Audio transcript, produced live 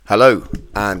Hello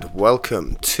and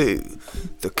welcome to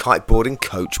the Kiteboarding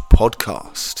Coach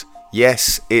podcast.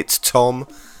 Yes, it's Tom,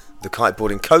 the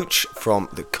Kiteboarding Coach from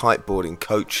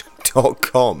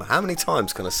thekiteboardingcoach.com. How many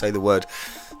times can I say the word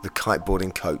the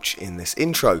Kiteboarding Coach in this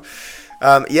intro?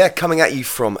 Coming at you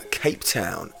from Cape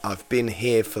Town. I've been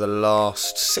here for the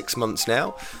last 6 months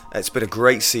now. It's been a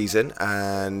great season,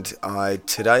 and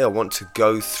today I want to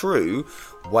go through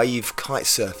wave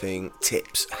kitesurfing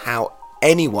tips, how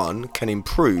anyone can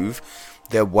improve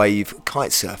their wave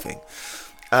kitesurfing.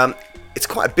 It's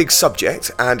quite a big subject,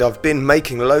 and I've been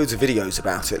making loads of videos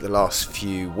about it the last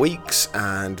few weeks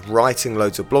and writing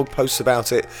loads of blog posts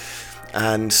about it,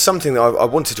 and something that I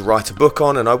wanted to write a book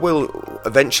on, and I will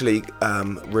eventually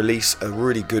release a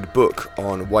really good book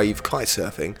on wave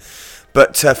kitesurfing.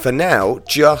 But for now,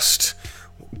 just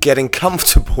getting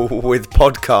comfortable with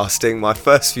podcasting. My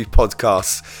first few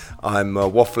podcasts, I'm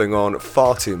waffling on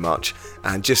far too much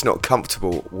and just not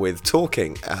comfortable with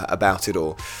talking about it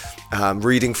all,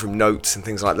 reading from notes and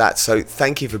things like that. So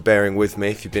thank you for bearing with me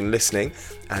if you've been listening.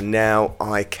 And now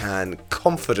I can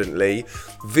confidently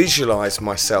visualize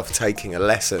myself taking a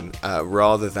lesson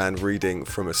rather than reading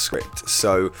from a script.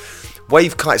 So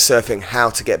wave kitesurfing, how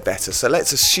to get better. So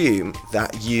let's assume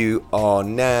that you are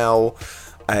now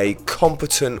a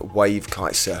competent wave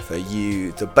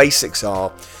kitesurfer. The basics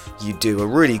are, you do a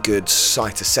really good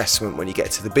site assessment when you get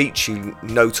to the beach. You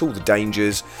note all the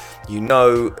dangers. You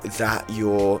know that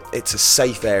it's a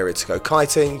safe area to go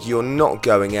kiting. You're not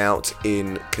going out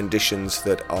in conditions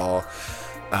that are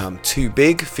too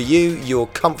big for you. You're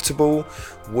comfortable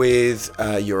with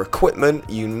your equipment.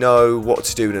 You know what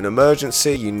to do in an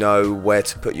emergency. You know where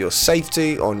to put your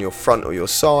safety on your front or your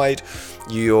side.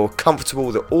 You're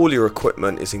comfortable that all your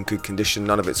equipment is in good condition.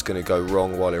 None of it's going to go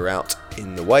wrong while you're out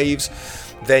in the waves.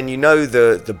 Then you know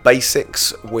the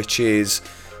basics, which is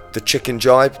the chicken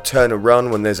jibe, turn and run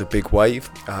when there's a big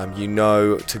wave. You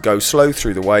know to go slow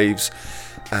through the waves,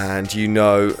 and you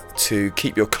know to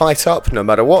keep your kite up no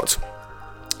matter what.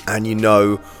 And you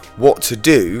know what to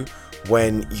do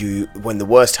when the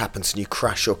worst happens and you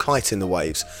crash your kite in the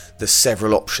waves. There's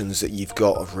several options that you've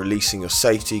got of releasing your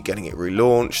safety, getting it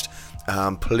relaunched.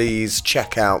 Please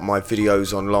check out my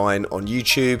videos online on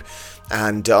YouTube,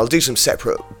 and I'll do some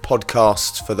separate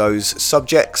podcasts for those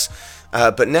subjects.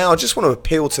 But now I just want to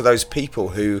appeal to those people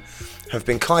who have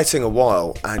been kiting a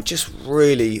while and just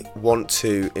really want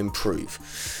to improve.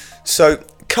 So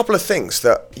a couple of things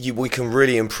that we can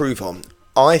really improve on,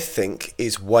 I think,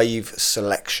 is wave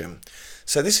selection.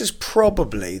 So this is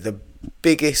probably the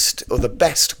biggest or the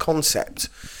best concept,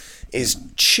 is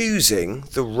choosing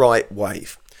the right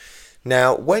wave.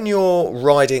 Now, when you're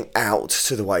riding out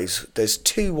to the waves, there's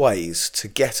two ways to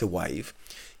get a wave.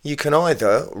 You can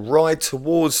either ride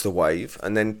towards the wave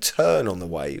and then turn on the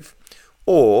wave,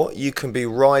 or you can be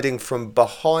riding from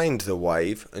behind the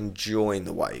wave and join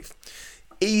the wave.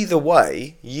 Either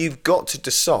way, you've got to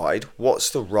decide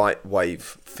what's the right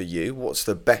wave for you, what's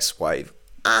the best wave.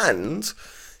 And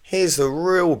here's the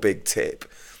real big tip,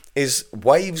 is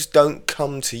waves don't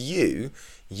come to you.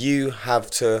 You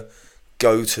have to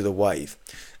go to the wave.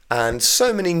 And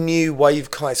so many new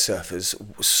wave kitesurfers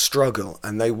struggle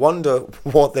and they wonder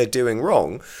what they're doing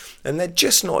wrong, and they're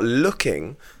just not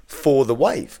looking for the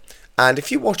wave. And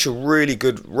if you watch a really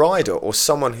good rider or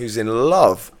someone who's in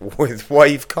love with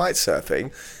wave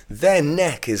kitesurfing, their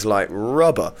neck is like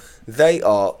rubber. They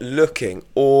are looking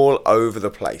all over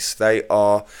the place. They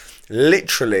are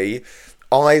literally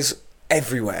eyes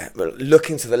everywhere,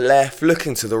 looking to the left,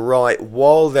 looking to the right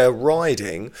while they're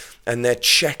riding, and they're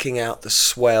checking out the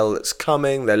swell that's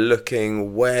coming. They're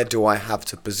looking, where do I have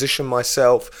to position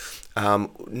myself?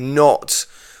 Not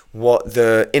what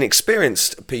the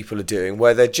inexperienced people are doing,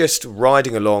 where they're just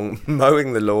riding along,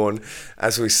 mowing the lawn,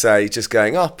 as we say, just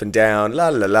going up and down, la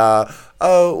la la.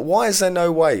 Oh, why is there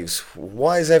no waves?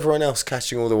 Why is everyone else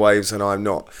catching all the waves and I'm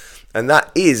not? And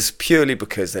that is purely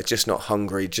because they're just not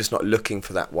hungry, just not looking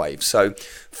for that wave. So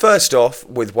first off,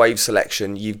 with wave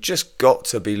selection, you've just got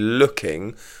to be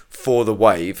looking for the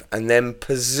wave and then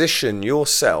position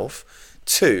yourself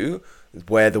to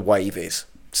where the wave is.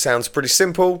 Sounds pretty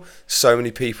simple. So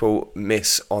many people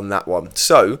miss on that one.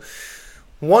 So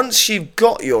once you've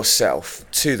got yourself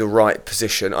to the right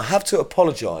position, I have to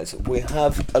apologise. We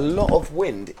have a lot of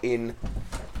wind in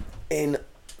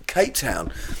Cape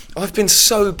Town. I've been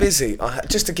so busy.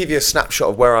 Just to give you a snapshot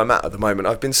of where I'm at the moment,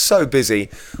 I've been so busy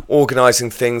organising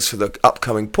things for the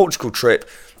upcoming Portugal trip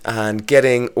and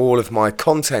getting all of my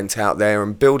content out there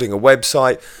and building a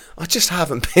website. I just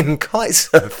haven't been kite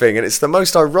surfing, and it's the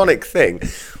most ironic thing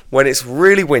when it's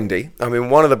really windy. I'm in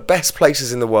one of the best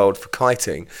places in the world for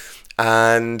kiting,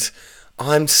 and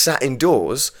I'm sat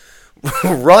indoors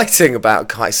writing about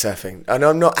kite surfing, and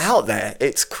I'm not out there.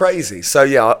 It's crazy. So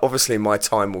yeah, obviously my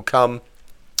time will come.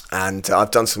 And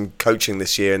I've done some coaching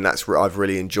this year, and I've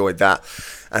really enjoyed that,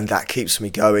 and that keeps me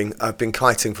going. I've been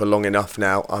kiting for long enough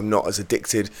now. I'm not as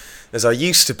addicted as I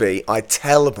used to be, I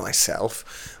tell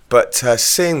myself. But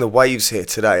seeing the waves here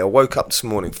today, I woke up this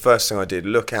morning, first thing I did,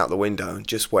 look out the window and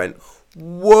just went,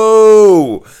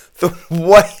 whoa, the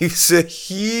waves are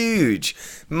huge.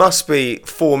 Must be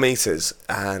 4 meters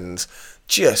and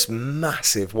just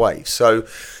massive waves. So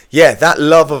yeah, that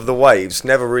love of the waves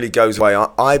never really goes away.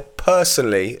 I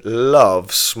personally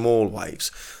love small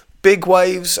waves. Big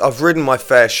waves, I've ridden my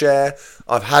fair share.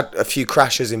 I've had a few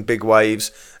crashes in big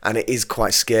waves, and it is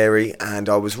quite scary, and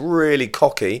I was really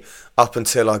cocky up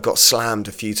until I got slammed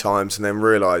a few times and then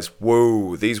realised,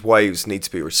 whoa, these waves need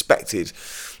to be respected.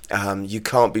 You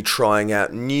can't be trying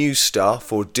out new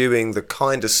stuff or doing the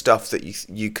kind of stuff that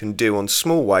you can do on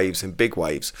small waves and big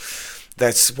waves.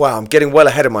 I'm getting well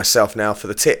ahead of myself now for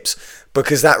the tips,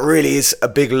 because that really is a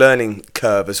big learning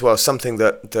curve as well. Something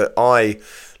that I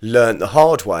learned the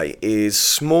hard way is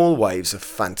small waves are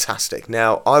fantastic.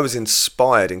 Now, I was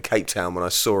inspired in Cape Town when I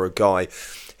saw a guy.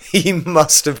 He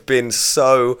must have been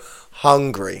so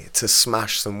hungry to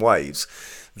smash some waves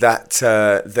that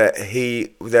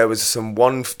there was some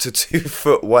 1 to 2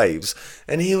 foot waves,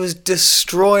 and he was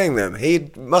destroying them. He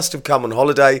must have come on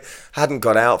holiday, hadn't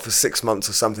got out for 6 months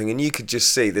or something, and you could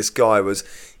just see this guy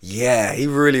he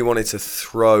really wanted to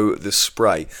throw the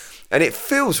spray. And it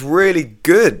feels really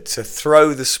good to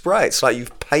throw the spray. It's like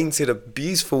you've painted a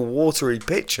beautiful watery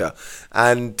picture,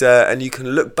 and you can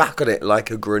look back on it like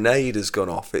a grenade has gone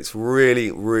off. It's really,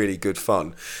 really good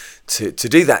fun to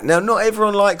do that. Now, not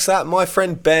everyone likes that. My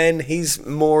friend Ben, he's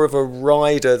more of a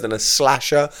rider than a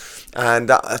slasher,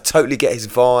 and I totally get his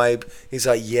vibe. He's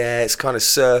like, yeah, it's kind of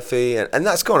surfy, and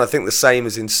that's kind of, I think, the same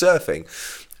as in surfing.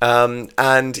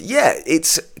 And yeah,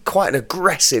 it's quite an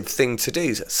aggressive thing to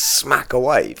do, to smack a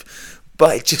wave,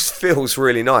 but it just feels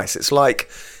really nice. It's like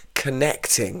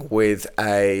connecting with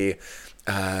a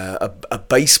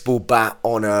baseball bat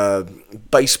on a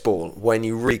baseball, when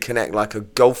you reconnect, like a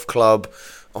golf club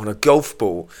on a golf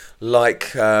ball,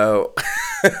 like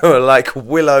like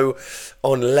willow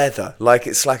on leather. Like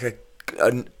it's like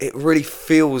it really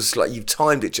feels like you've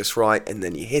timed it just right, and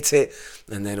then you hit it,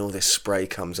 and then all this spray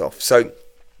comes off. So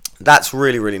that's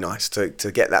really, really nice to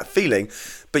get that feeling.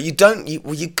 But you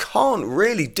can't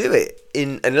really do it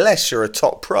unless you're a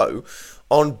top pro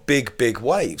on big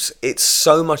waves. It's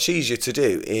so much easier to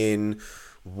do in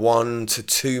 1 to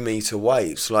 2 meter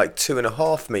waves, like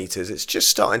 2.5 meters. It's just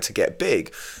starting to get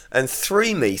big, and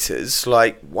 3 meters,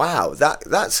 like, wow,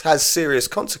 that has serious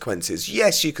consequences.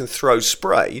 Yes, you can throw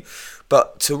spray,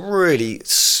 but to really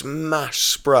smash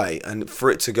spray and for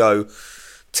it to go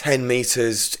 10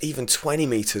 meters, even 20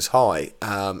 meters high,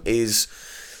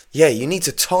 you need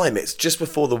to time it just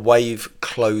before the wave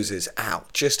closes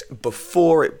out, just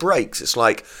before it breaks. It's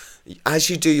like, as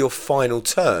you do your final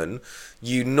turn,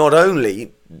 you not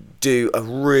only do a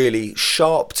really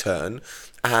sharp turn,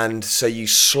 and so you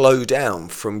slow down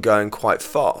from going quite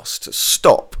fast,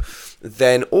 stop,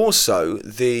 then also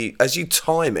as you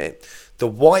time it, the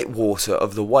white water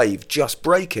of the wave just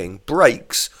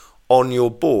breaks on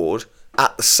your board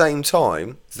at the same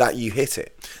time that you hit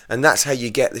it. And that's how you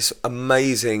get this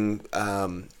amazing,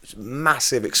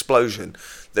 massive explosion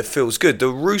that feels good. The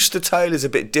rooster tail is a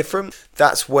bit different.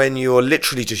 That's when you're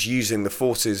literally just using the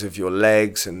forces of your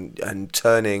legs and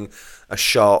turning a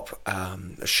sharp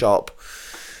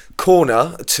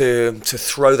corner to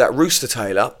throw that rooster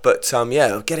tail up. But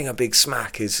getting a big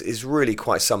smack is really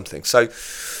quite something. So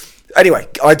anyway,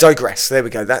 I digress. There we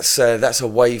go. That's a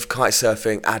wave kite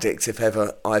surfing addict, if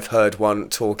ever I've heard one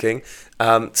talking.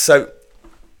 So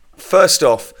first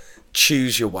off,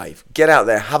 choose your wave. Get out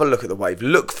there, have a look at the wave,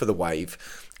 look for the wave,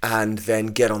 and then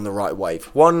get on the right wave.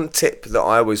 One tip that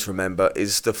I always remember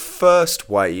is the first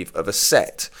wave of a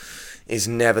set is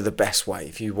never the best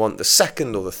wave. You want the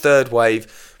second or the third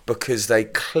wave, because they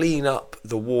clean up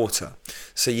the water.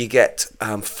 So you get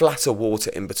flatter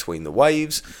water in between the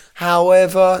waves.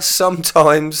 However,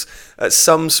 sometimes at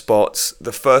some spots,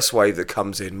 the first wave that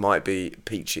comes in might be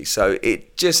peachy. So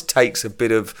it just takes a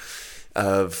bit of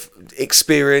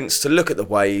experience to look at the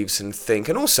waves and think,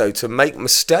 and also to make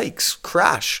mistakes,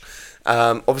 crash.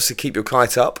 Obviously keep your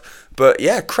kite up, but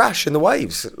yeah, crash in the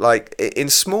waves. Like in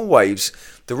small waves,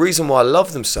 the reason why I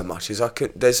love them so much is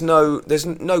there's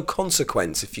no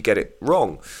consequence if you get it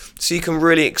wrong. So you can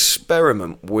really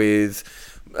experiment with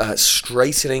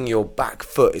straightening your back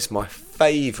foot is my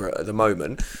favourite at the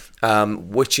moment,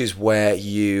 which is where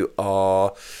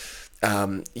you're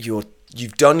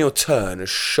you've done your turn as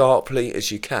sharply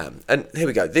as you can. And here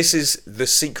we go. This is the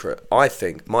secret, I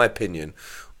think, my opinion,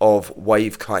 of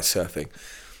wave kite surfing,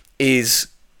 is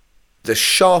the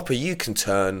sharper you can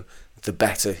turn, the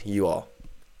better you are.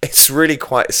 It's really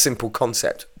quite a simple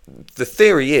concept. The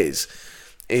theory is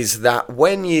that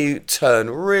when you turn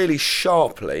really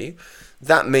sharply,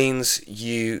 that means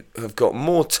you have got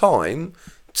more time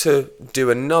to do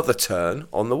another turn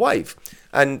on the wave.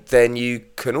 And then you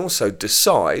can also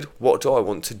decide, what do I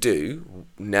want to do?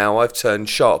 Now I've turned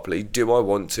sharply, do I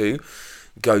want to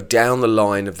go down the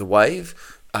line of the wave?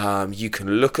 You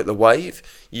can look at the wave,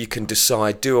 you can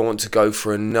decide, do I want to go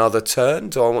for another turn?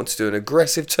 Do I want to do an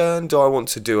aggressive turn? Do I want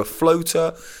to do a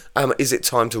floater? Is it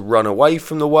time to run away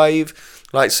from the wave?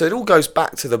 So it all goes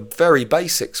back to the very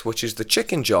basics, which is the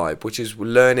chicken jibe, which is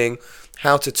learning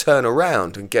how to turn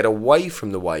around and get away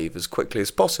from the wave as quickly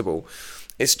as possible.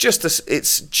 It's just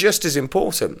as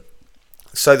important.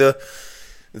 So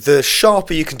the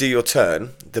sharper you can do your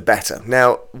turn, the better.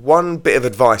 Now, one bit of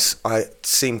advice I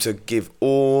seem to give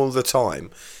all the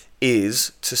time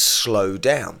is to slow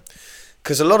down.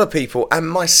 Because a lot of people, and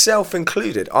myself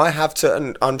included, I have to,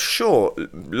 and I'm sure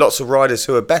lots of riders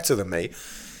who are better than me,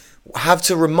 have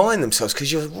to remind themselves,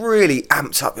 because you're really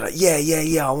amped up. You're like,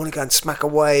 yeah, I want to go and smack a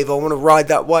wave. I want to ride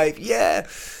that wave. Yeah.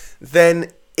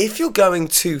 Then if you're going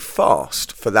too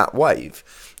fast for that wave,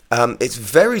 it's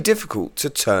very difficult to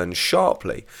turn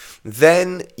sharply.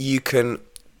 Then you can,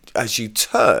 as you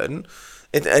turn,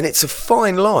 and it's a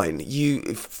fine line,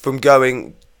 from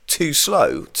going too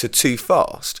slow to too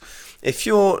fast. If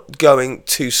you're going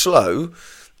too slow,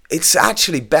 it's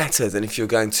actually better than if you're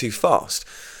going too fast.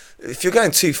 If you're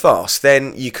going too fast,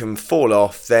 then you can fall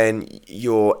off, then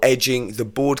you're edging, the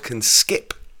board can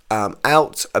skip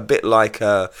out a bit like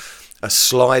a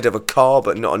slide of a car,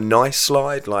 but not a nice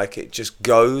slide, like it just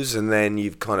goes and then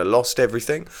you've kind of lost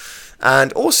everything.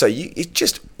 And also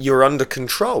you're under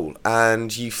control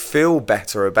and you feel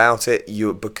better about it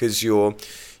because you're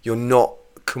not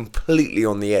completely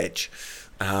on the edge.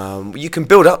 You can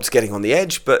build up to getting on the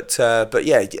edge, but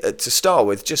yeah, to start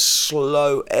with, just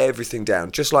slow everything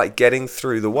down. Just like getting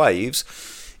through the waves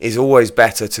is always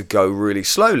better to go really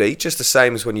slowly, just the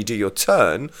same as when you do your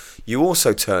turn, you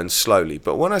also turn slowly.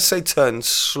 But when I say turn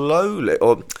slowly,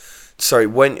 when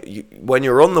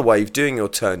you're on the wave doing your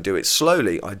turn, do it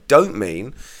slowly, I don't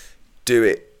mean do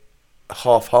it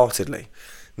half-heartedly.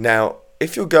 Now,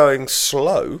 if you're going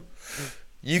slow,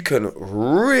 you can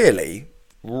really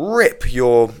rip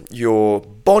your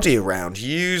body around.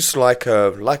 Use like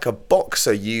a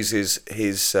boxer uses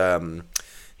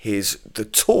the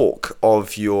torque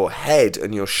of your head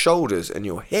and your shoulders and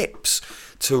your hips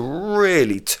to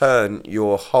really turn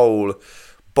your whole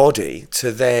body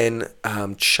to then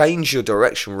change your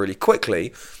direction really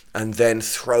quickly and then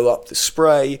throw up the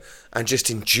spray and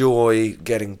just enjoy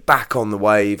getting back on the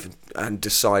wave and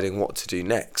deciding what to do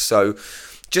next. So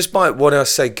just by what I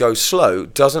say go slow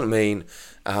doesn't mean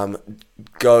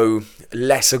go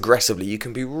less aggressively. You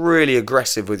can be really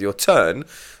aggressive with your turn,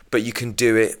 but you can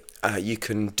do it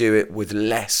with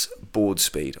less board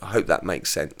speed. I hope that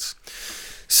makes sense.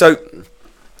 So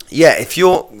yeah, if you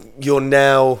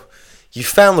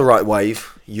found the right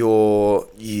wave,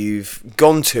 you've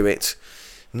gone to it.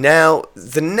 Now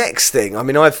the next thing, I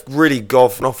mean, I've really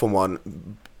gone off on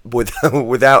one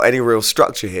without any real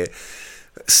structure here.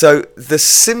 So the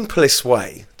simplest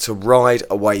way to ride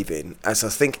a wave in, as I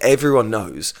think everyone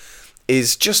knows,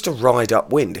 is just to ride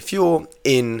upwind. If you're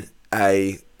in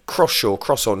a cross-shore,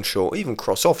 cross-onshore, even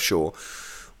cross-offshore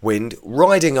wind,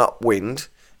 riding upwind,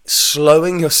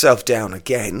 slowing yourself down to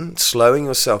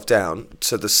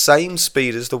the same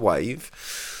speed as the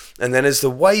wave, and then as the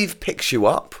wave picks you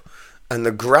up, and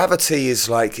the gravity is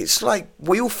it's like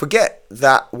we all forget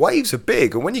that waves are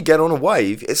big, and when you get on a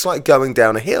wave, it's like going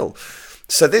down a hill.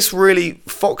 So this really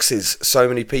foxes so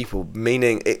many people,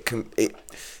 meaning it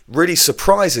really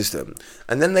surprises them,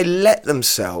 and then they let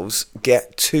themselves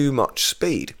get too much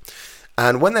speed.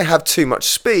 And when they have too much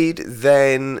speed,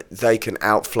 then they can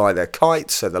outfly their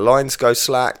kite, so the lines go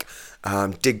slack,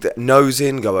 dig their nose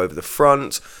in, go over the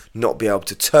front, not be able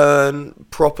to turn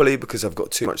properly because they've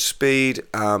got too much speed.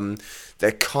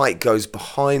 Their kite goes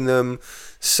behind them.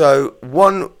 So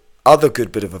one other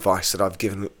good bit of advice that I've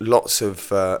given lots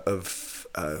of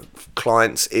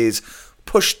clients is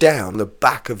push down the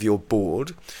back of your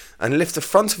board and lift the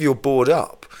front of your board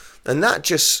up, and that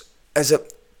just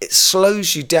it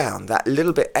slows you down that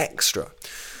little bit extra.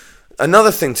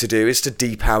 Another thing to do is to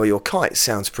depower your kite.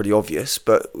 Sounds pretty obvious,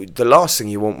 but the last thing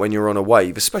you want when you're on a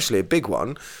wave, especially a big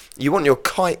one, you want your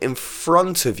kite in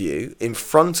front of you, in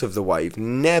front of the wave,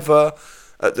 never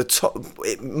At the top,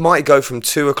 it might go from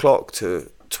 2 o'clock to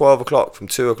 12 o'clock, from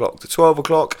 2 o'clock to 12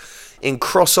 o'clock. In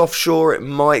cross offshore, it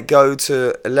might go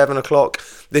to 11 o'clock.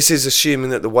 This is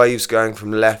assuming that the wave's going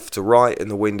from left to right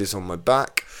and the wind is on my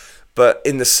back. But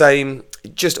in the same,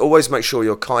 just always make sure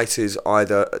your kite is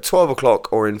either at 12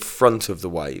 o'clock or in front of the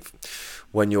wave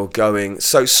when you're going.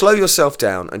 So slow yourself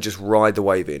down and just ride the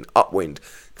wave in, upwind.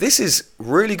 This is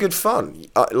really good fun.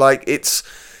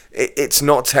 It's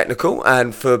not technical,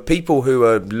 and for people who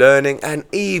are learning, and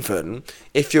even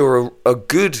if you're a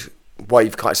good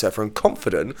wave kite surfer and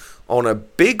confident on a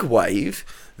big wave,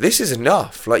 this is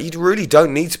enough. Like, you really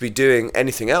don't need to be doing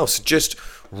anything else. Just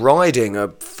riding a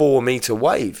 4-meter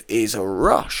wave is a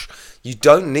rush. You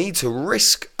don't need to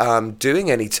risk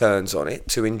doing any turns on it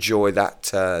to enjoy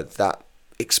that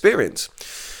experience.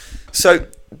 So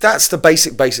that's the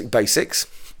basics.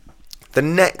 The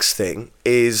next thing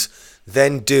is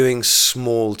then doing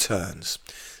small turns.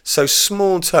 So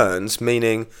small turns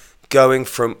meaning going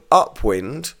from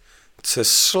upwind to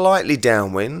slightly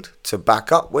downwind to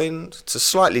back upwind to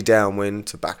slightly downwind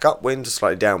to back upwind to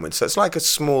slightly downwind. So it's like a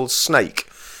small snake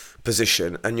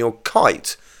position, and your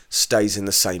kite stays in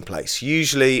the same place,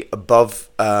 usually above,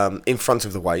 in front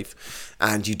of the wave,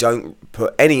 and you don't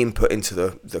put any input into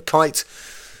the kite,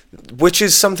 which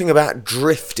is something about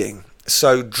drifting.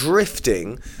 So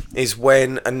drifting is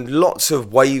when, and lots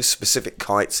of wave-specific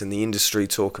kites in the industry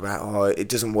talk about, oh, it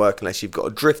doesn't work unless you've got a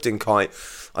drifting kite.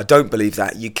 I don't believe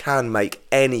that. You can make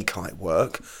any kite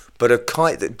work, but a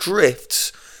kite that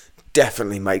drifts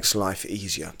definitely makes life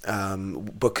easier,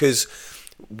 because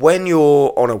when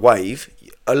you're on a wave,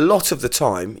 a lot of the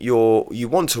time you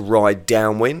want to ride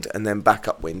downwind and then back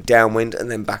upwind, downwind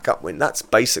and then back upwind. That's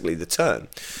basically the turn.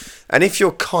 And if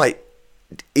your kite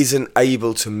isn't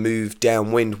able to move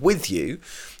downwind with you,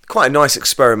 quite a nice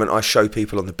experiment I show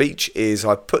people on the beach is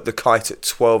I put the kite at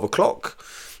 12 o'clock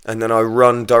and then I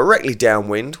run directly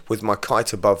downwind with my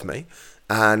kite above me,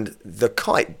 and the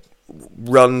kite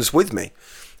runs with me.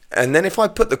 And then if I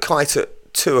put the kite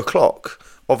at 2 o'clock,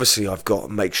 obviously I've got to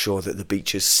make sure that the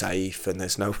beach is safe and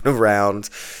there's no one around.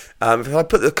 If I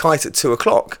put the kite at 2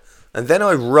 o'clock and then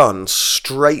I run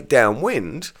straight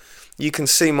downwind, you can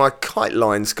see my kite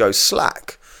lines go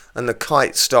slack and the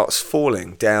kite starts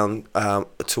falling down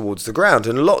towards the ground.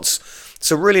 And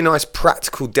it's a really nice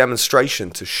practical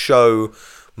demonstration to show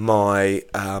my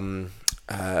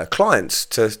clients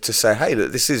to say, hey,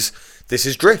 look, this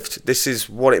is drift. This is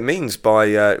what it means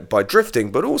by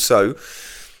drifting, but also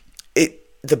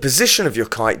the position of your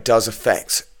kite does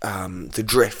affect the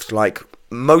drift. Like,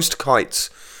 most kites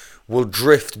will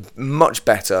drift much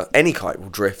better. Any kite will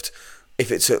drift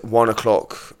if it's at 1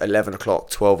 o'clock, 11 o'clock,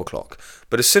 12 o'clock.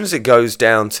 But as soon as it goes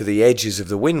down to the edges of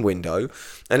the wind window,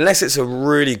 unless it's a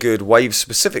really good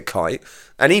wave-specific kite,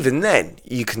 and even then,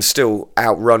 you can still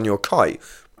outrun your kite.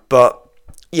 But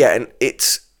yeah, and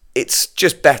it's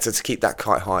just better to keep that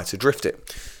kite higher to drift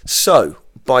it. So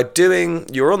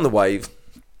you're on the wave,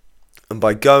 and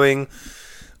by going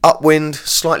upwind,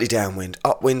 slightly downwind,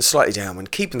 upwind, slightly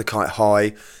downwind, keeping the kite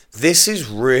high, this is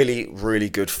really, really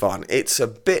good fun. It's a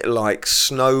bit like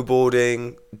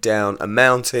snowboarding down a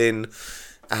mountain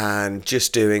and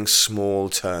just doing small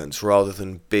turns rather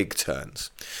than big turns.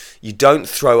 You don't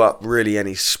throw up really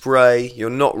any spray. You're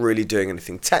not really doing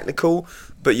anything technical,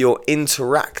 but you're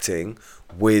interacting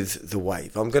with the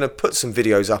wave. I'm going to put some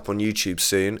videos up on YouTube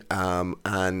soon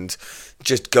and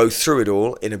just go through it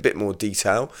all in a bit more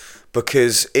detail,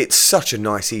 because it's such a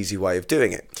nice, easy way of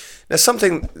doing it. Now,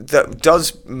 something that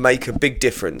does make a big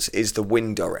difference is the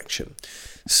wind direction.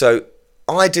 So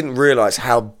I didn't realise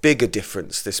how big a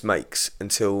difference this makes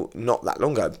until not that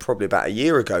long ago, probably about a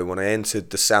year ago, when I entered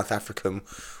the South African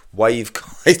Wave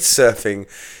Kite Surfing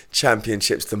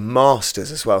Championships, the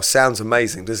Masters as well. Sounds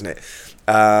amazing, doesn't it?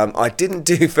 I didn't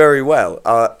do very well.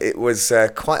 It was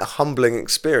quite a humbling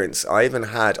experience. I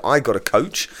got a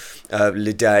coach,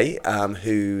 Liday,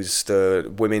 who's the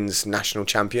women's national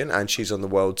champion, and she's on the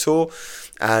world tour.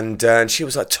 And she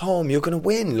was like, Tom, you're going to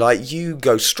win. Like, you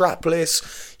go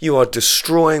strapless. You are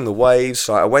destroying the waves.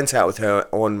 So I went out with her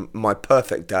on my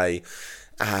perfect day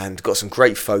and got some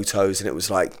great photos, and it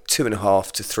was like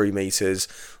 2.5 to 3 meters,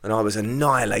 and I was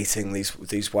annihilating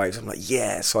these waves. I'm like,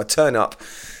 yeah. So I turn up.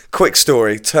 Quick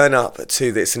story, turn up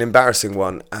to this, an embarrassing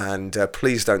one, and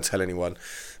please don't tell anyone.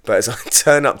 But as I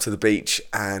turn up to the beach,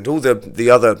 and all the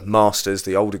other masters,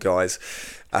 the older guys,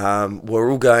 were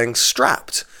all going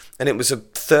strapped. And it was a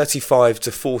 35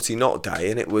 to 40 knot day,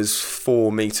 and it was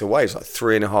 4 meter waves, like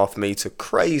 3.5 meter,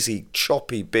 crazy,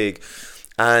 choppy, big.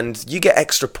 And you get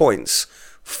extra points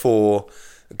for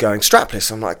going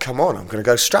strapless. I'm like, come on, I'm going to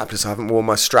go strapless. I haven't worn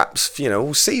my straps,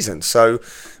 all season. So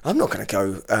I'm not going to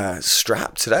go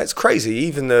strapped today. It's crazy.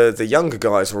 Even the younger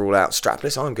guys are all out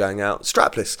strapless. I'm going out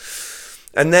strapless.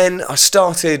 And then I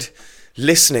started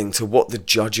listening to what the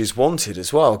judges wanted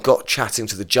as well. Got chatting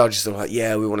to the judges. They're like,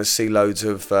 yeah, we want to see loads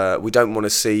of, we don't want to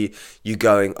see you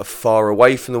going far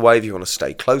away from the wave. You want to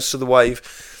stay close to the wave.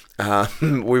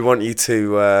 We want you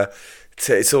to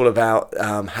it's all about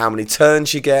how many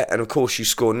turns you get, and of course you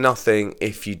score nothing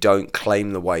if you don't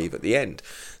claim the wave at the end.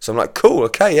 So I'm like, cool,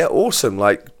 okay, yeah, awesome.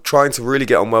 Like, trying to really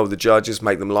get on well with the judges,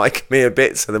 make them like me a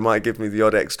bit, so they might give me the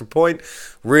odd extra point.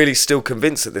 Really still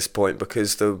convinced at this point,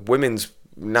 because the women's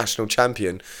national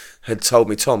champion had told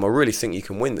me, Tom, I really think you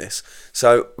can win this.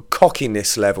 So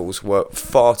cockiness levels were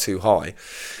far too high.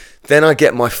 Then I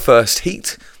get my first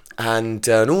heat, and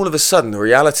all of a sudden the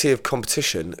reality of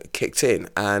competition kicked in,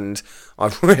 and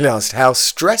I realised how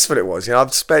stressful it was.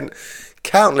 I've spent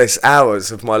countless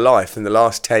hours of my life in the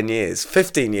last 10 years,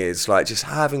 15 years, like just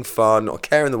having fun, not a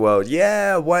care in the world.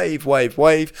 Yeah, wave, wave,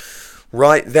 wave.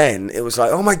 Right then, it was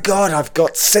like, oh my God, I've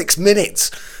got 6 minutes.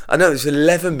 I know it was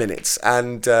 11 minutes,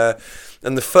 and the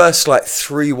first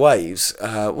 3 waves,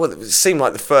 it seemed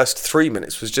like the first 3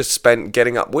 minutes was just spent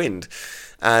getting upwind.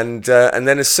 And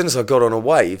then as soon as I got on a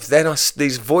wave, then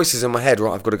these voices in my head,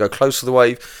 right, I've got to go close to the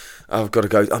wave. I've got to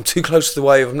go, I'm too close to the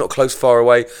wave. I'm not close far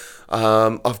away.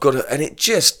 I've got to, and it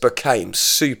just became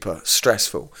super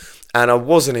stressful. And I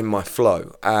wasn't in my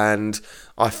flow. And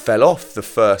I fell off the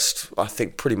first, I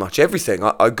think, pretty much everything.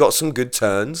 I got some good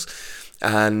turns.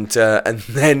 And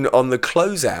then on the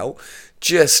closeout,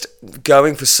 just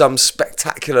going for some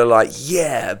spectacular,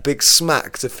 big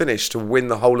smack to finish to win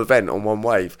the whole event on one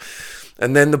wave.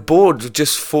 And then the board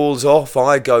just falls off.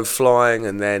 I go flying,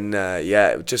 and then,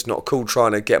 it was just not cool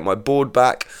trying to get my board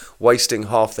back, wasting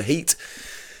half the heat.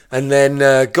 And then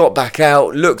got back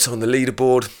out, looked on the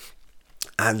leaderboard,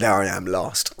 and there I am,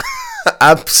 last.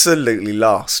 Absolutely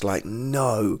last. Like,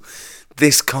 no,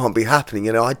 this can't be happening.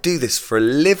 I do this for a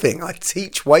living. I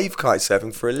teach wave kite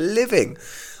surfing for a living.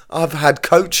 I've had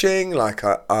coaching,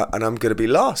 and I'm going to be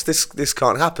last. This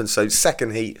can't happen. So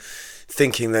second heat,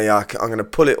 thinking that I'm going to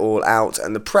pull it all out,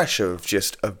 and the pressure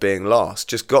of being last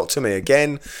just got to me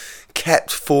again.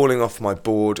 Kept falling off my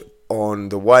board on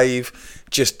the wave,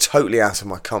 just totally out of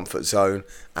my comfort zone,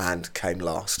 and came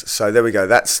last. So there we go.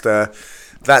 That's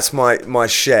my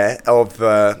share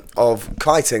of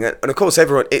kiting, and of course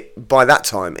everyone. By that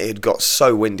time it had got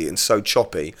so windy and so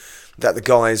choppy that the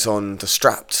guys on the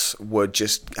straps were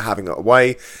just having it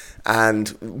away.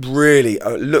 And really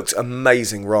looked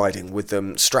amazing riding with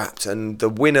them strapped. And the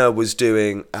winner was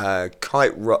doing a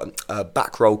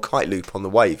back roll kite loop on the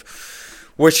wave,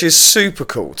 which is super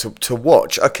cool to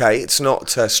watch. Okay, it's not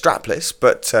strapless,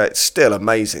 but it's still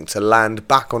amazing to land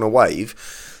back on a wave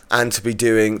and to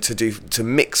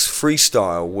mix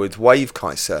freestyle with wave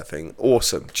kite surfing.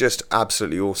 Awesome, just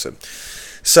absolutely awesome.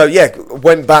 So yeah,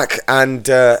 went back and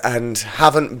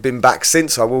haven't been back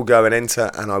since. I will go and enter,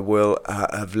 and I will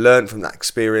have learned from that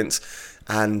experience,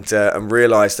 and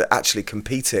realised that actually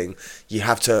competing, you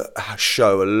have to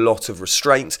show a lot of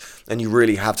restraint, and you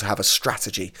really have to have a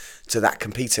strategy to that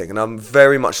competing. And I'm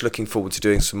very much looking forward to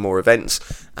doing some more events,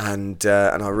 and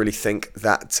I really think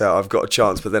that I've got a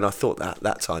chance. But then I thought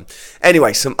that time.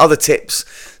 Anyway, some other tips.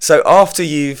 So after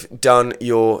you've done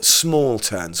your small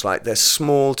turns, like there's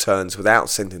small turns without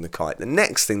sending the kite, the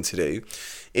next thing to do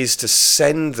is to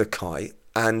send the kite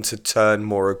and to turn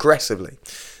more aggressively.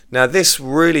 Now this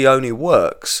really only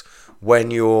works when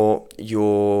your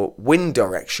wind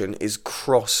direction is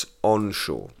cross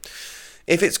onshore.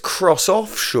 If it's cross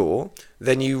offshore,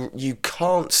 then you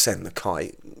can't send the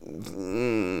kite.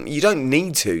 You don't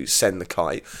need to send the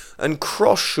kite. And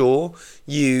cross shore,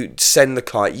 you send the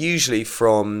kite usually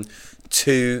from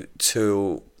 2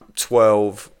 till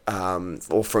 12,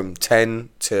 or from 10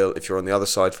 till, if you're on the other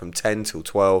side, from 10 till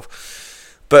 12.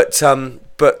 But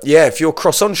yeah, if you're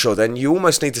cross onshore, then you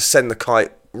almost need to send the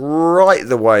kite right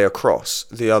the way across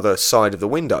the other side of the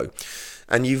window.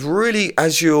 And you've really,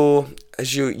 as you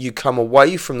come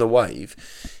away from the wave,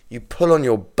 you pull on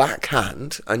your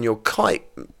backhand, and your kite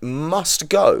must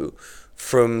go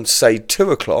from, say,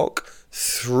 2 o'clock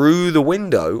through the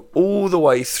window all the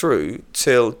way through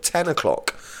till 10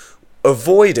 o'clock,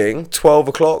 avoiding 12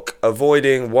 o'clock,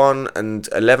 avoiding 1 and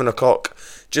 11 o'clock,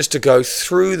 just to go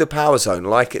through the power zone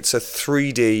like it's a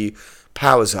 3D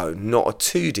power zone, not a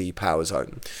 2D power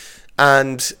zone.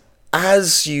 And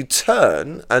as you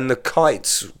turn and the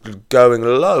kite's going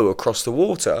low across the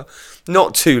water,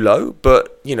 not too low,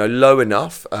 but low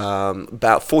enough,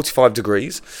 about 45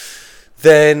 degrees,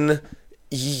 then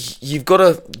you've got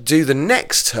to do the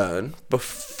next turn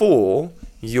before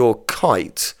your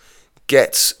kite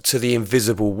gets to the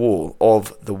invisible wall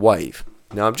of the wave.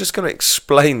 Now, I'm just going to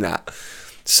explain that.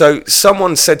 So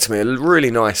someone said to me a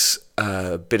really nice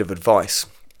bit of advice.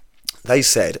 They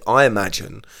said, I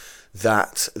imagine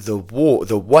that the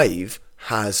wave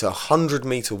has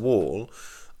 100-meter wall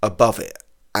above it,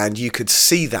 and you could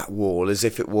see that wall as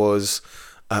if it was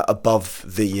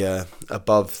above the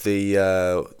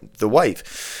wave.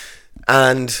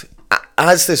 And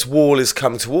as this wall is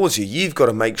coming towards you, you've got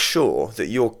to make sure that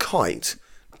your kite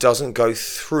doesn't go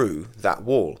through that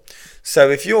wall.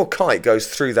 So if your kite goes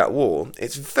through that wall,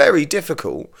 it's very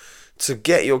difficult to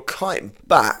get your kite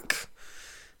back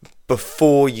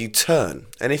before you turn.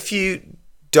 And if you're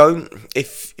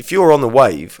on the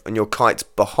wave and your kite's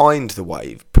behind the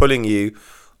wave, pulling you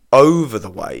over the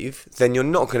wave, then you're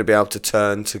not going to be able to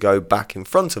turn to go back in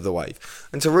front of the wave.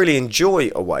 And to really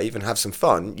enjoy a wave and have some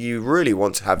fun, you really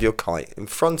want to have your kite in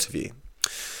front of you.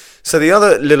 So the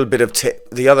other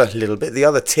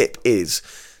tip is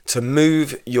to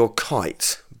move your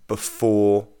kite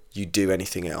before you do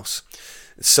anything else.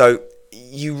 So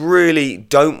you really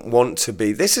don't want to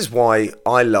be... This is why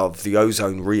I love the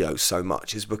Ozone Rio so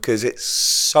much, is because it's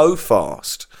so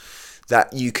fast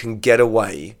that you can get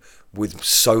away with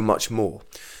so much more.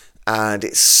 And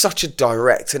it's such a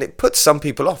direct... And it puts some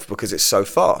people off because it's so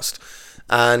fast.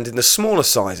 And in the smaller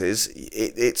sizes,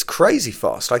 it's crazy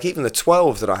fast. Like even the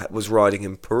 12 that I was riding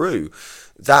in Peru,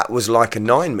 that was like a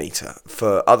 9-meter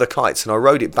for other kites. And I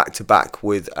rode it back to back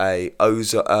with a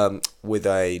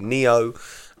Neo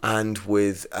and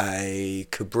with a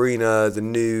Cabrina, the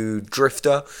new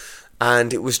Drifter.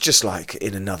 And it was just like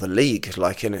in another league.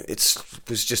 Like it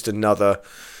was just another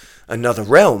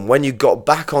realm. When you got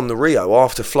back on the Rio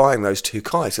after flying those two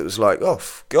kites, it was like, oh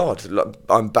God,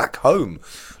 I'm back home.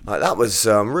 Like that was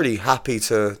really happy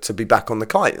to be back on the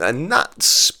kite. And that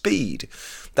speed,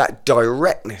 that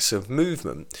directness of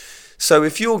movement. So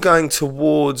if you're going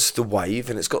towards the wave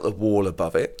and it's got the wall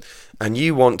above it, and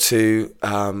you want to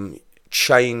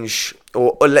change,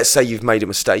 or let's say you've made a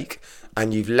mistake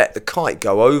and you've let the kite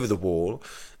go over the wall,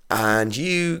 and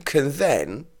you can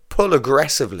then pull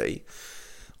aggressively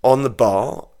on the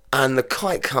bar and the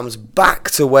kite comes back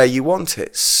to where you want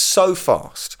it so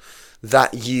fast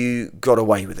that you got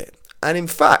away with it. And in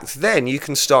fact, then you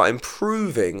can start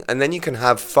improving, and then you can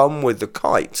have fun with the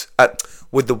kite,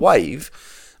 with the wave,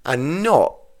 and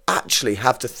not actually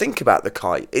have to think about the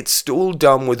kite. It's all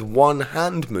done with one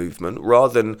hand movement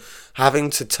rather than having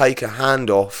to take a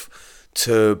hand off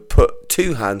to put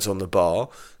two hands on the bar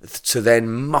to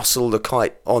then muscle the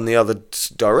kite on the other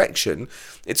direction.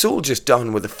 It's all just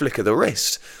done with a flick of the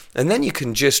wrist. And then you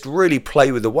can just really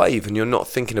play with the wave and you're not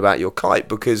thinking about your kite,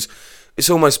 because it's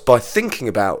almost by thinking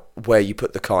about where you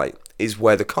put the kite is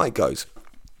where the kite goes.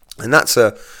 And that's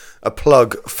a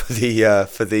plug for the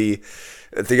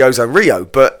Ozone Rio,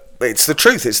 but it's the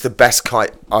truth. It's the best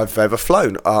kite I've ever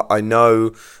flown. I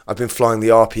know I've been flying the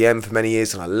RPM for many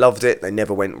years and I loved it. They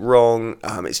never went wrong.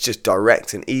 It's just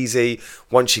direct and easy.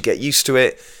 Once you get used to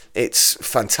it, it's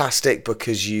fantastic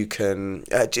because you can...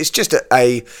 it's just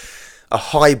a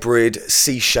hybrid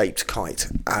C-shaped kite.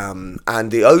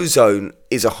 And the Ozone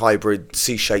is a hybrid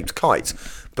C-shaped kite,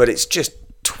 but it's just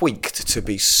tweaked to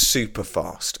be super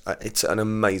fast. It's an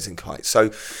amazing kite. So,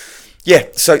 yeah.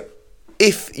 So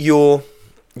if you're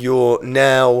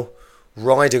now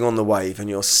riding on the wave and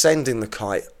you're sending the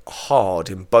kite hard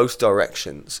in both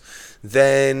directions,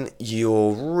 then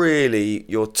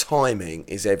your timing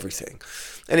is everything.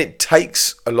 And it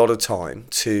takes a lot of time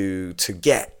to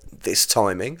get this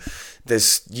timing.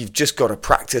 You've just got to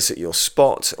practice at your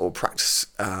spot, or practice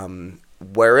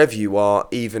wherever you are.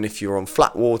 Even if you're on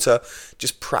flat water,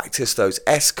 just practice those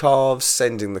S-carves,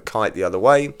 sending the kite the other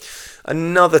way.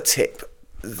 Another tip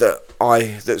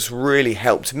that's really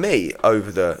helped me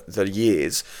over the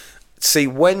years. See,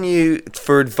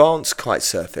 for advanced kite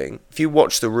surfing, if you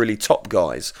watch the really top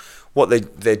guys, what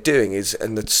they're doing is,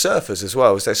 and the surfers as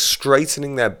well, is they're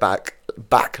straightening their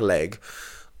back leg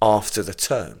after the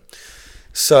turn.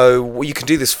 So you can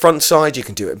do this front side, you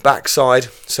can do it back side.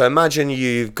 So imagine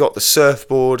you've got the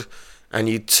surfboard and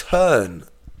you turn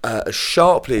as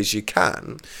sharply as you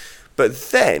can.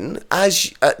 But then,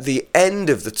 at the end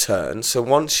of the turn, so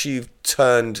once you've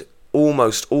turned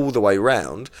almost all the way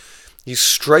round, you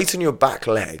straighten your back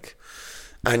leg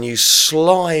and you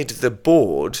slide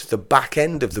the back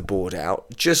end of the board out,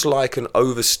 just like an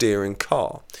oversteering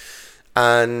car.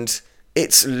 And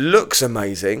it looks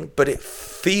amazing, but it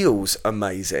feels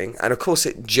amazing. And of course,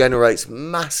 it generates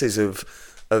masses of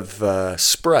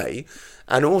spray.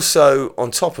 And also,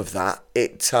 on top of that,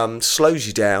 it slows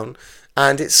you down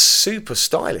and it's super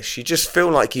stylish. You just feel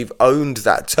like you've owned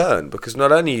that turn, because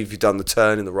not only have you done the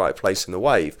turn in the right place in the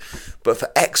wave, but for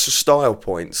extra style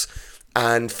points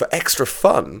and for extra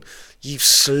fun, you've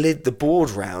slid the board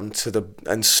round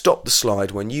and stopped the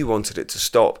slide when you wanted it to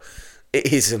stop.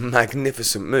 It is a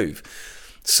magnificent move.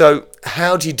 So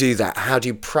how do you do that? How do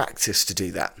you practice to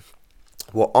do that?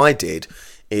 What I did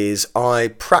is I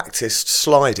practiced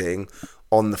sliding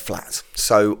on the flat.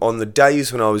 So on the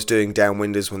days when I was doing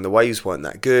downwinders, when the waves weren't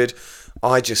that good,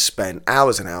 I just spent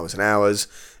hours and hours and hours.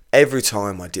 Every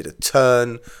time I did a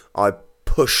turn, I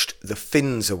pushed the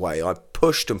fins away. I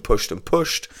pushed and pushed and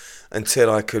pushed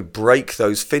until I could break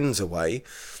those fins away.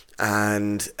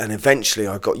 And eventually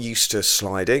I got used to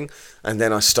sliding, and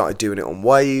then I started doing it on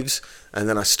waves, and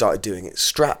then I started doing it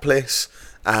strapless,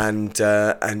 and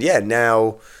yeah,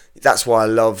 now that's why I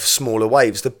love smaller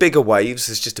waves. The bigger waves,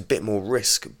 there's just a bit more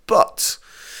risk, but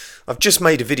I've just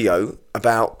made a video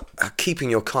about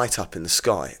keeping your kite up in the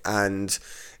sky, and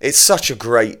it's such a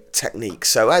great technique.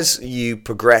 So as you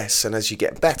progress and as you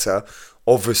get better,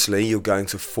 obviously you're going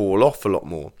to fall off a lot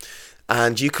more.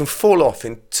 And you can fall off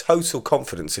in total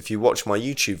confidence if you watch my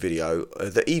YouTube video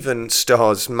that even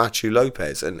stars Machu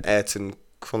Lopez and Ayrton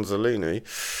Consolini.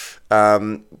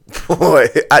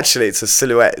 Actually, it's a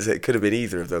silhouette. It could have been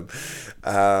either of them,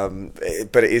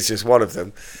 but it is just one of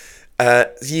them.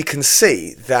 You can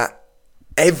see that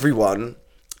everyone,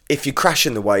 if you crash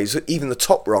in the waves, even the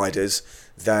top riders,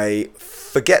 they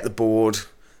forget the board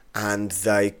and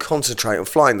they concentrate on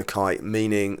flying the kite,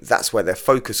 meaning that's where their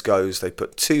focus goes. They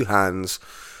put two hands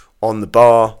on the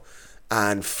bar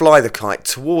and fly the kite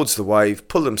towards the wave,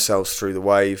 pull themselves through the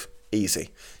wave, easy.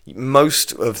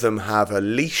 Most of them have a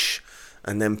leash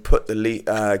and then put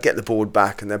get the board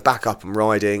back, and they're back up and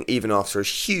riding, even after a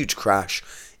huge crash,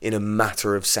 in a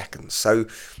matter of seconds. So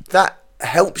that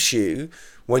helps you,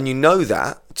 when you know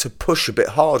that, to push a bit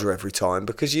harder every time,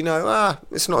 because you know,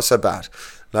 it's not so bad.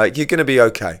 Like, you're going to be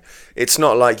okay. It's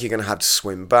not like you're going to have to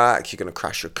swim back, you're going to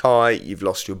crash your kite, you've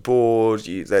lost your board,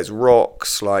 there's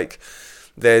rocks, like,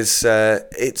 it's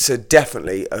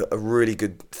definitely a really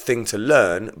good thing to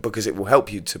learn, because it will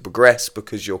help you to progress,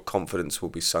 because your confidence will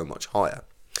be so much higher.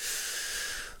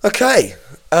 Okay,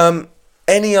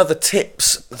 any other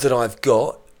tips that I've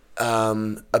got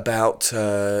about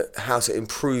how to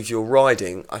improve your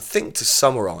riding? I think, to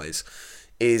summarise,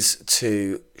 is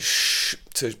to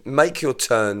make your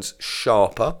turns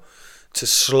sharper, to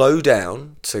slow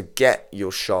down to get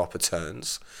your sharper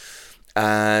turns,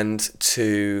 and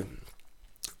to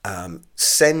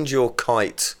send your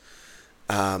kite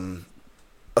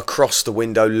across the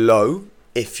window low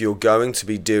if you're going to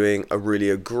be doing a really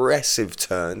aggressive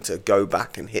turn to go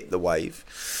back and hit the wave.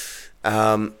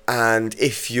 And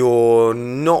if you're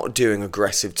not doing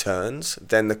aggressive turns,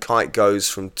 then the kite goes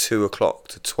from 2 o'clock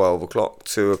to 12 o'clock,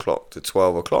 2 o'clock to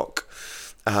 12 o'clock.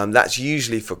 That's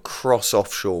usually for cross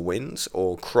offshore winds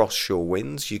or cross shore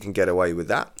winds. You can get away with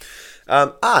that.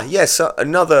 Yes,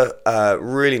 another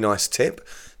really nice tip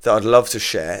that I'd love to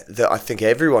share, that I think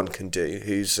everyone can do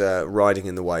who's riding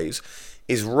in the waves,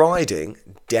 is riding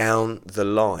down the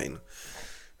line.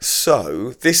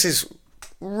 So this is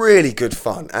really good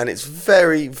fun, and it's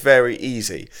very, very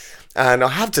easy. And I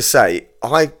have to say,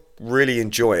 I really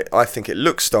enjoy it. I think it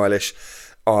looks stylish.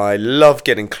 I love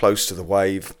getting close to the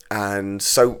wave. And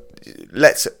so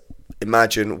let's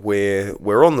imagine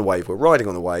we're on the wave, we're riding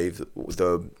on the wave,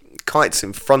 the kite's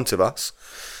in front of us,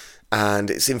 and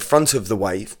it's in front of the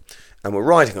wave, and we're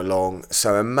riding along.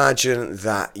 So imagine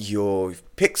that you've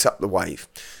picked up the wave.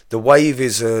 The wave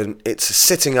it's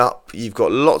sitting up. You've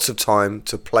got lots of time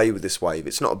to play with this wave.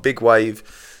 It's not a big wave,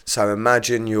 so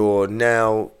imagine you're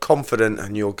now confident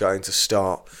and you're going to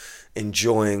start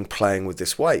enjoying playing with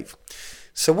this wave.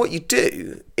 So what you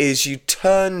do is you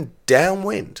turn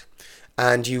downwind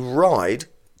and you ride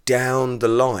down the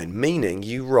line, meaning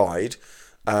you ride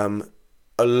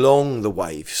along the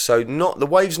wave. So the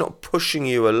wave's not pushing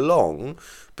you along,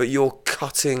 but you're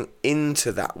cutting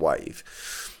into that wave.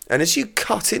 And as you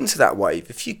cut into that wave,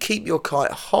 if you keep your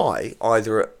kite high,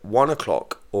 either at 1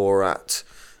 o'clock or at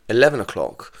 11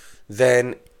 o'clock,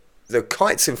 then the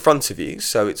kite's in front of you,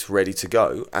 so it's ready to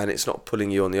go, and it's not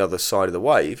pulling you on the other side of the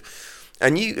wave.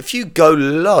 And if you go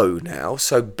low now,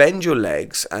 so bend your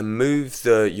legs and move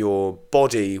your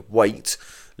body weight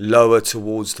lower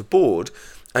towards the board,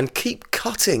 and keep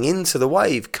cutting into the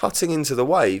wave,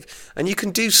 and you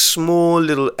can do small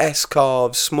little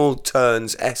S-carves, small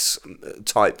turns,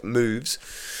 S-type moves,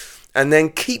 and then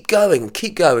keep going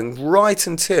right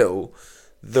until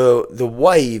the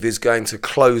wave is going to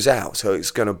close out, so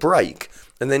it's going to break.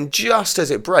 And then just as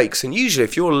it breaks, and usually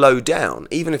if you're low down,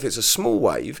 even if it's a small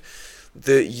wave,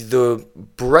 the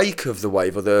break of the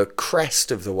wave, or the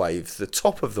crest of the wave, the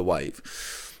top of the wave,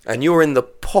 and you're in the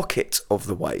pocket of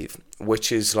the wave,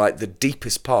 which is like the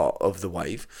deepest part of the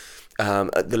wave,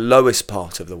 at the lowest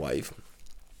part of the wave,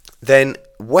 then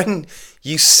when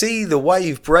you see the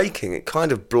wave breaking, it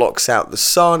kind of blocks out the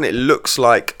sun. It looks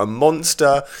like a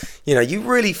monster. You know, you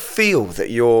really feel that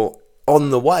you're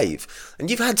on the wave, and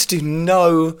you've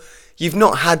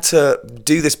not had to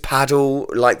do this paddle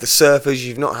like the surfers.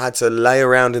 You've not had to lay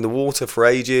around in the water for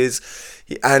ages,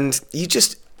 and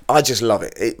I just love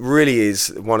it. It really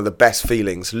is one of the best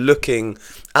feelings, looking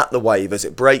at the wave as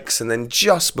it breaks, and then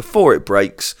just before it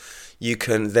breaks, you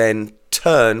can then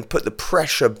turn, put the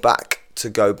pressure back to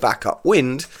go back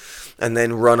upwind, and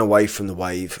then run away from the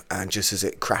wave. And just as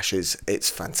it crashes, it's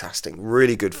fantastic,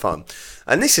 really good fun.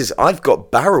 And I've got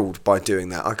barreled by doing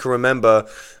that. I can remember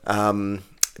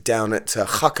down at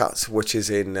Chakat, which is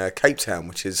in Cape Town,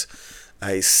 which is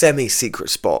a semi-secret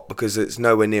spot because it's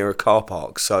nowhere near a car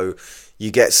park, so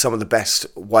you get some of the best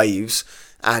waves,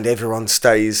 and everyone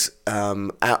stays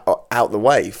out the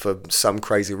way for some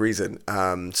crazy reason.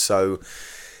 So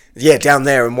yeah, down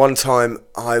there, and one time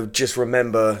I just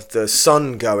remember the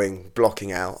sun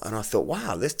blocking out, and I thought,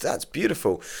 wow, that's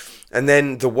beautiful. And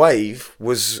then the wave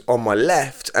was on my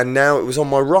left, and now it was on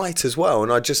my right as well,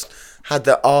 and I just had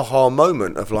that aha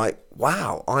moment of like,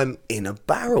 wow, I'm in a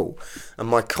barrel, and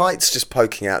my kite's just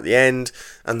poking out the end,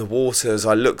 and the water as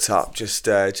I looked up, just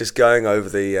going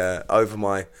over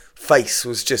my face,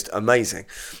 was just amazing,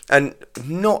 and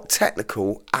not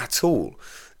technical at all.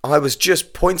 I was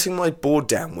just pointing my board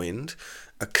downwind,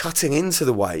 cutting into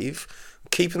the wave,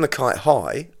 keeping the kite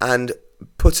high, and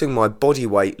putting my body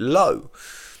weight low.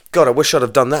 God, I wish I'd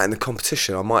have done that in the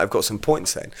competition. I might have got some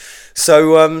points then.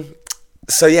 So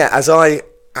yeah,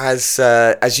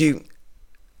 as you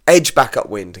edge back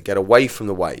upwind and get away from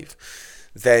the wave,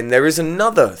 then there is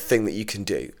another thing that you can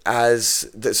do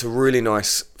that's a really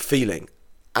nice feeling,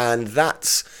 and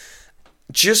that's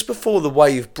just before the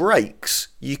wave breaks,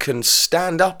 you can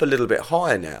stand up a little bit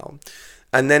higher now,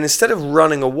 and then instead of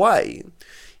running away,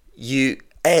 you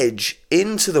edge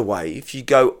into the wave, you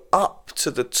go up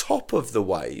to the top of the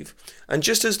wave, and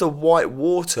just as the white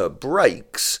water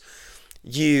breaks,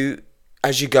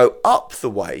 as you go up the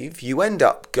wave, you end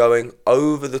up going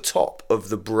over the top of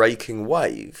the breaking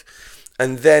wave,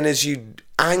 and then as you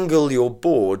angle your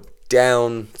board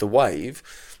down the wave,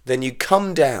 then you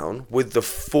come down with the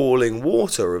falling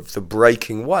water of the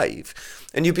breaking wave,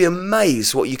 and you'd be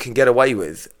amazed what you can get away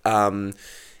with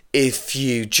if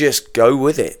you just go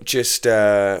with it, just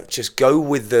go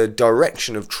with the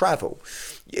direction of travel.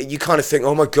 You kind of think,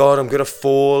 oh my God, I'm going to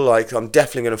fall, like I'm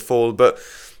definitely going to fall, but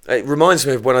it reminds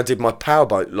me of when I did my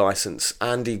powerboat license,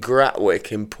 Andy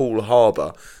Gratwick in Poole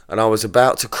Harbour, and I was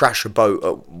about to crash a boat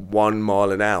at 1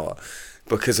 mile an hour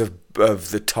because of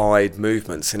the tide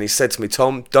movements, and he said to me,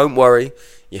 Tom, don't worry,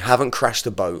 you haven't crashed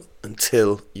a boat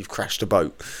until you've crashed a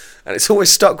boat. And it's always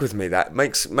stuck with me. That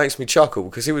makes me chuckle,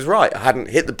 because he was right. I hadn't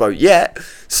hit the boat yet,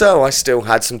 so I still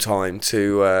had some time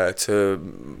to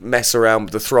mess around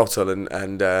with the throttle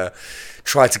and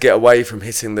try to get away from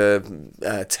hitting the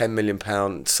 £10 million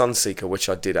Sunseeker, which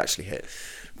I did actually hit.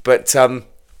 But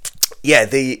yeah,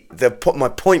 my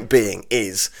point being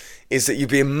is that you'd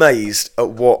be amazed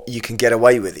at what you can get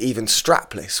away with, even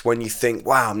strapless, when you think,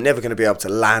 wow, I'm never going to be able to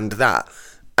land that,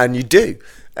 and you do.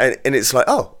 And it's like,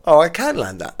 oh, I can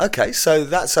land that. Okay, so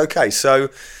that's okay. So,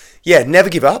 yeah, never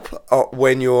give up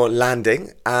when you're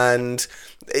landing. And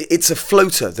it's a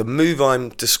floater. The move I'm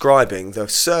describing, the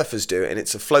surfers do it, and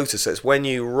it's a floater. So it's when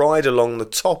you ride along the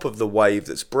top of the wave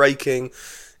that's breaking.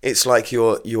 It's like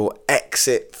your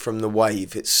exit from the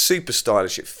wave. It's super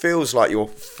stylish. It feels like you're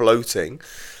floating.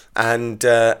 And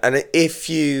if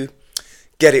you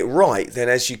get it right, then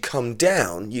as you come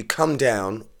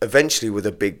down eventually with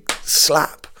a big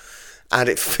slap, and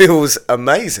it feels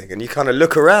amazing, and you kind of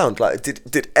look around like,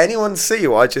 did anyone see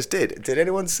what I just did? Did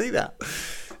anyone see that?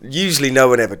 Usually no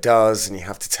one ever does, and you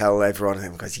have to tell everyone, and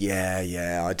everyone goes,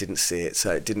 yeah, I didn't see it,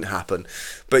 so it didn't happen,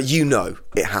 but you know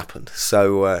it happened.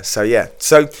 So yeah,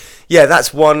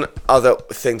 that's one other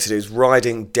thing to do, is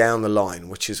riding down the line,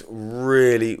 which is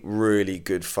really, really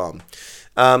good fun.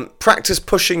 Practice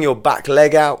pushing your back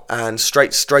leg out and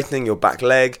straightening your back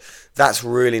leg. That's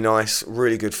really nice,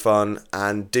 really good fun,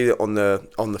 and do it on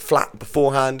the flat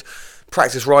beforehand.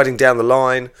 Practice riding down the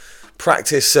line.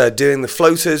 Practice doing the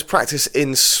floaters. Practice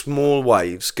in small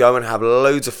waves. Go and have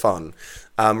loads of fun.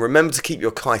 Remember to keep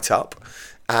your kite up,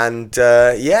 and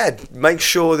make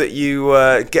sure that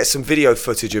you get some video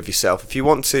footage of yourself. If you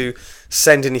want to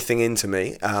send anything in to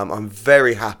me. I'm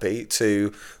very happy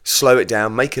to slow it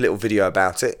down, make a little video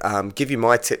about it, give you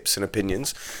my tips and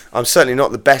opinions. I'm certainly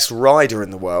not the best rider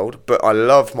in the world, but I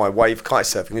love my wave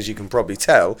kitesurfing, as you can probably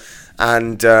tell,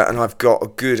 and I've got a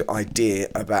good idea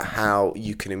about how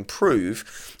you can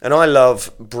improve. And I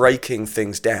love breaking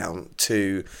things down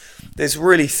to, there's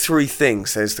really three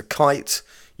things. There's the kite,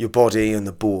 your body, and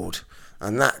the board.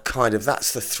 And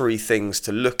that's the three things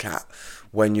to look at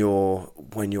when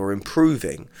you're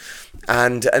improving,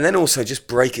 and then also just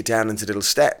break it down into little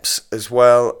steps as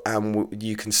well, and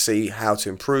you can see how to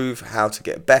improve, how to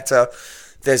get better.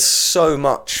 There's so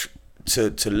much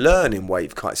to learn in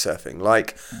wave kite surfing.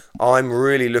 Like, I'm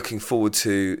really looking forward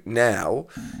to now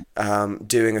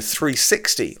doing a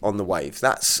 360 on the wave.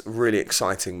 That's really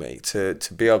exciting me to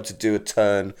be able to do a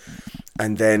turn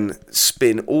and then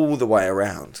spin all the way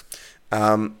around.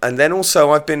 And then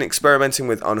also I've been experimenting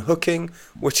with unhooking,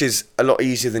 which is a lot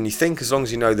easier than you think as long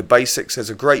as you know the basics. There's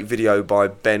a great video by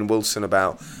Ben Wilson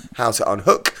about how to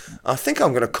unhook. I think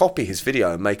I'm going to copy his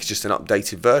video and make just an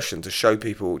updated version to show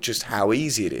people just how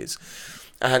easy it is.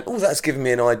 And all that's given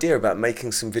me an idea about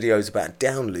making some videos about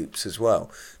down loops as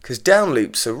well, because down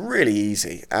loops are really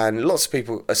easy, and lots of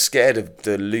people are scared of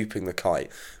the looping the kite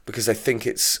because they think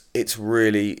it's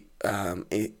really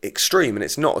extreme, and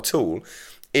it's not at all.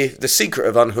 If the secret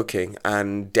of unhooking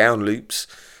and down loops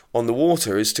on the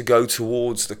water is to go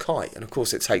towards the kite, and of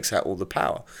course it takes out all the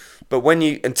power. But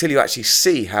until you actually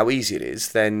see how easy it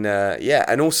is, then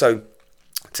and also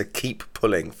to keep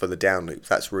pulling for the down loop.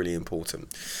 That's really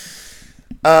important.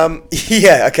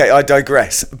 Okay, I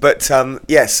digress. But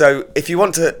so if you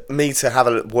want me to have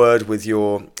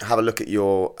a look at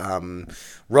your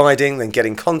riding, then get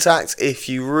in contact. If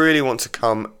you really want to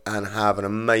come and have an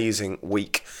amazing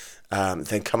week,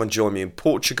 then come and join me in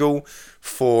Portugal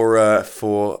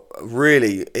for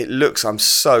really, I'm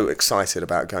so excited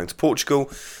about going to Portugal.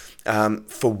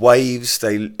 For waves,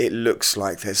 it looks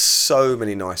like there's so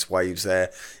many nice waves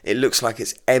there. It looks like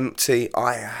it's empty.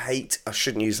 I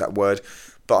shouldn't use that word,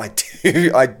 but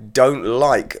I don't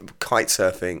like kite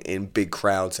surfing in big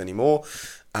crowds anymore.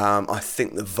 I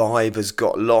think the vibe has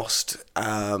got lost,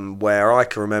 where I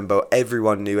can remember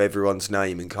everyone knew everyone's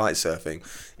name in kite surfing,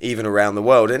 even around the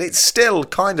world, and it's still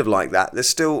kind of like that. There's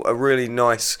still a really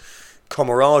nice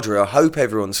camaraderie. I hope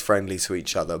everyone's friendly to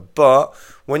each other, but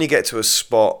when you get to a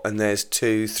spot and there's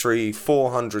 200, 300,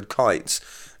 400 kites,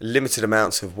 limited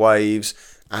amounts of waves,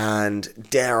 and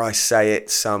dare I say it,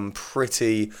 some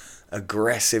pretty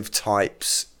aggressive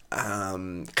types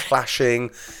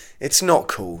clashing, it's not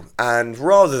cool. And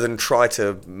rather than try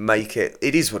to make it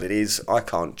is what it is. I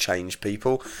can't change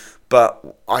people,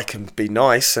 but I can be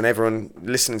nice. And everyone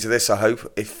listening to this, I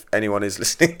hope, if anyone is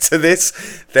listening to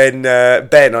this, then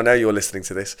Ben, I know you're listening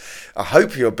to this. I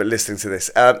hope you're listening to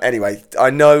this. Anyway, I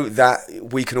know that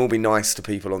we can all be nice to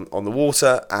people on the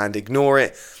water and ignore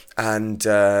it. And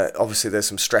obviously there's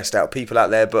some stressed out people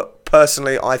out there, but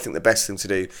personally I think the best thing to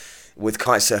do with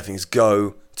kite surfing is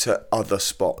go to other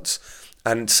spots.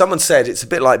 And someone said it's a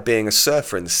bit like being a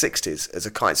surfer in the 60s as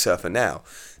a kite surfer now.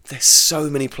 There's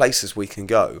so many places we can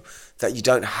go that you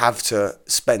don't have to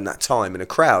spend that time in a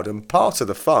crowd. And part of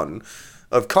the fun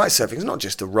of kite surfing is not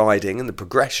just the riding and the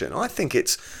progression. I think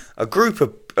it's a group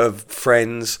of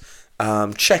friends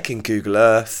checking Google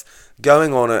Earth,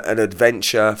 going on an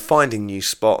adventure, finding new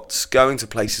spots, going to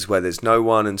places where there's no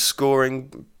one and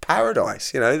scoring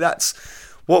paradise. That's...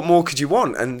 what more could you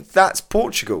want? And that's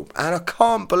Portugal. And I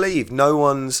can't believe no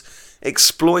one's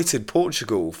exploited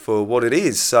Portugal for what it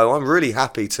is. So I'm really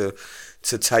happy to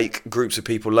take groups of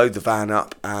people, load the van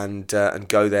up, and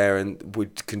go there, and we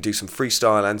can do some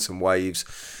freestyle and some waves.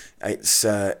 It's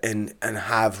and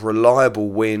have reliable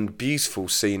wind, beautiful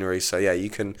scenery. So yeah, you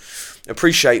can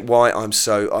appreciate why I'm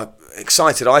so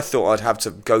excited. I thought I'd have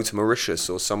to go to Mauritius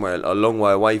or somewhere a long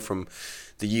way away from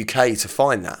the UK to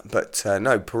find that, but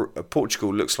no,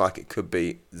 Portugal looks like it could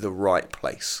be the right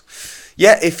place.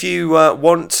 Yeah, if you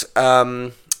want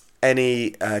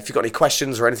if you've got any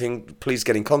questions or anything, please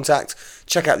get in contact.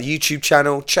 Check out the YouTube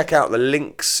channel. Check out the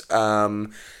links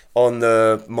on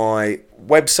my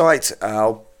website.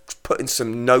 I'll put in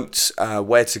some notes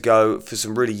where to go for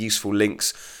some really useful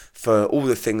links for all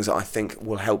the things that I think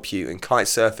will help you in kite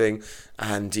surfing,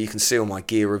 and you can see all my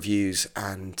gear reviews.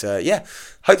 And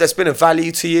hope that's been of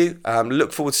value to you.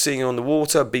 Look forward to seeing you on the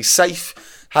water. Be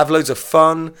safe, have loads of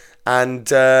fun, and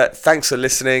thanks for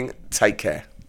listening. Take care.